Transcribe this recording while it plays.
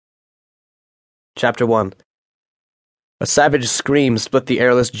Chapter 1. A savage scream split the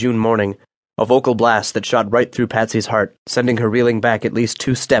airless June morning, a vocal blast that shot right through Patsy's heart, sending her reeling back at least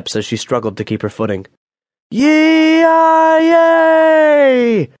 2 steps as she struggled to keep her footing. Yee-ah-yay!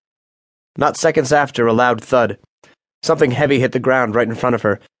 Not seconds after, a loud thud. Something heavy hit the ground right in front of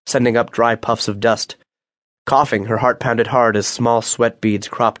her, sending up dry puffs of dust. Coughing, her heart pounded hard as small sweat beads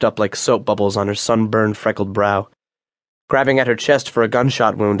cropped up like soap bubbles on her sunburned, freckled brow. Grabbing at her chest for a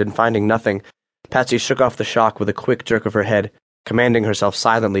gunshot wound and finding nothing, Patsy shook off the shock with a quick jerk of her head, commanding herself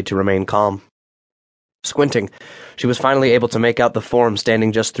silently to remain calm. Squinting, she was finally able to make out the form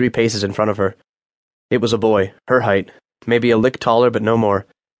standing just 3 paces in front of her. It was a boy, her height, maybe a lick taller but no more.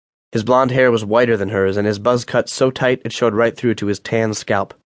 His blonde hair was whiter than hers, and his buzz cut so tight it showed right through to his tan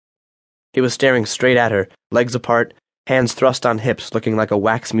scalp. He was staring straight at her, legs apart, hands thrust on hips, looking like a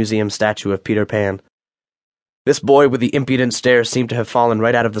wax museum statue of Peter Pan. This boy with the impudent stare seemed to have fallen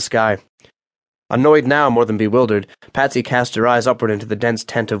right out of the sky. Annoyed now more than bewildered, Patsy cast her eyes upward into the dense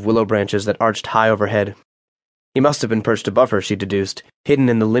tent of willow branches that arched high overhead. He must have been perched above her, she deduced, hidden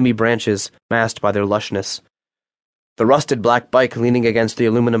in the limby branches, masked by their lushness. The rusted black bike leaning against the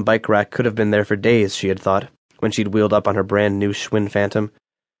aluminum bike rack could have been there for days, she had thought, when she'd wheeled up on her brand-new Schwinn Phantom.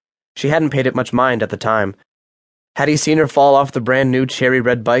 She hadn't paid it much mind at the time. Had he seen her fall off the brand-new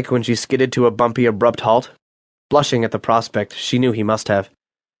cherry-red bike when she skidded to a bumpy, abrupt halt? Blushing at the prospect, she knew he must have.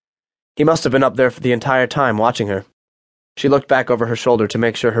 He must have been up there for the entire time, watching her. She looked back over her shoulder to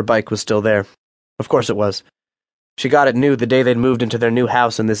make sure her bike was still there. Of course it was. She got it new the day they'd moved into their new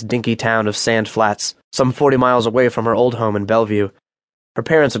house in this dinky town of Sand Flats, some 40 miles away from her old home in Bellevue. Her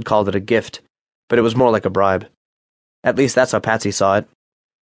parents had called it a gift, but it was more like a bribe. At least that's how Patsy saw it.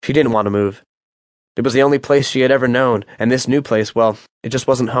 She didn't want to move. It was the only place she had ever known, and this new place, well, it just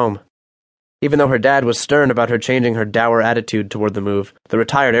wasn't home. Even though her dad was stern about her changing her dour attitude toward the move, the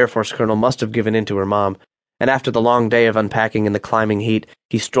retired Air Force colonel must have given in to her mom, and after the long day of unpacking in the climbing heat,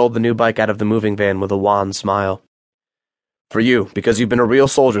 he strolled the new bike out of the moving van with a wan smile. For you, because you've been a real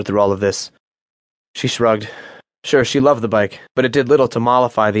soldier through all of this. She shrugged. Sure, she loved the bike, but it did little to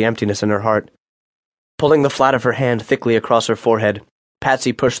mollify the emptiness in her heart. Pulling the flat of her hand thickly across her forehead,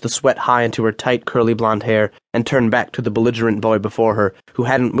 Patsy pushed the sweat high into her tight, curly blonde hair and turned back to the belligerent boy before her, who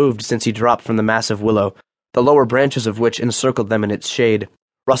hadn't moved since he dropped from the massive willow, the lower branches of which encircled them in its shade,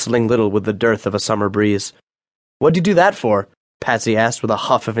 rustling little with the dearth of a summer breeze. "What'd you do that for?" Patsy asked with a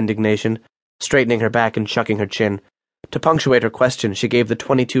huff of indignation, straightening her back and chucking her chin. To punctuate her question, she gave the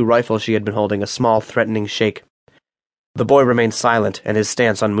 .22 rifle she had been holding a small, threatening shake. The boy remained silent and his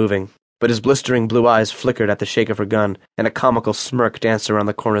stance unmoving, but his blistering blue eyes flickered at the shake of her gun, and a comical smirk danced around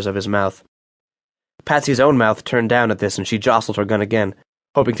the corners of his mouth. Patsy's own mouth turned down at this, and she jostled her gun again,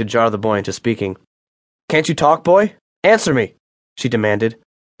 hoping to jar the boy into speaking. "Can't you talk, boy? Answer me!" she demanded,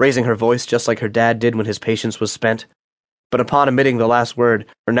 raising her voice just like her dad did when his patience was spent. But upon emitting the last word,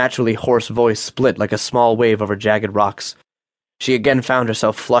 her naturally hoarse voice split like a small wave over jagged rocks. She again found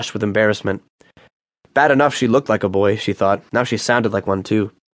herself flushed with embarrassment. Bad enough she looked like a boy, she thought. Now she sounded like one,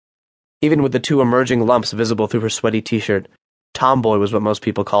 too. Even with the 2 emerging lumps visible through her sweaty t-shirt, tomboy was what most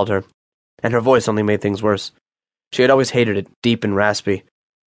people called her, and her voice only made things worse. She had always hated it, deep and raspy.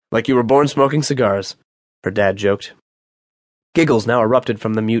 "Like you were born smoking cigars," her dad joked. Giggles now erupted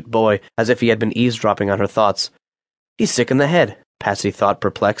from the mute boy, as if he had been eavesdropping on her thoughts. "He's sick in the head," Patsy thought,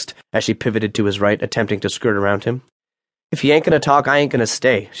 perplexed, as she pivoted to his right, attempting to skirt around him. "If he ain't gonna talk, I ain't gonna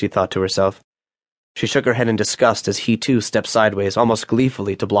stay," she thought to herself. She shook her head in disgust as he, too, stepped sideways, almost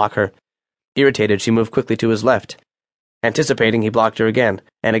gleefully, to block her. Irritated, she moved quickly to his left. Anticipating, he blocked her again,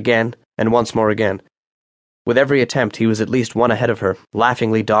 and once more again. With every attempt, he was at least 1 ahead of her,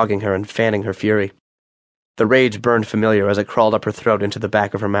 laughingly dogging her and fanning her fury. The rage burned familiar as it crawled up her throat into the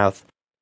back of her mouth.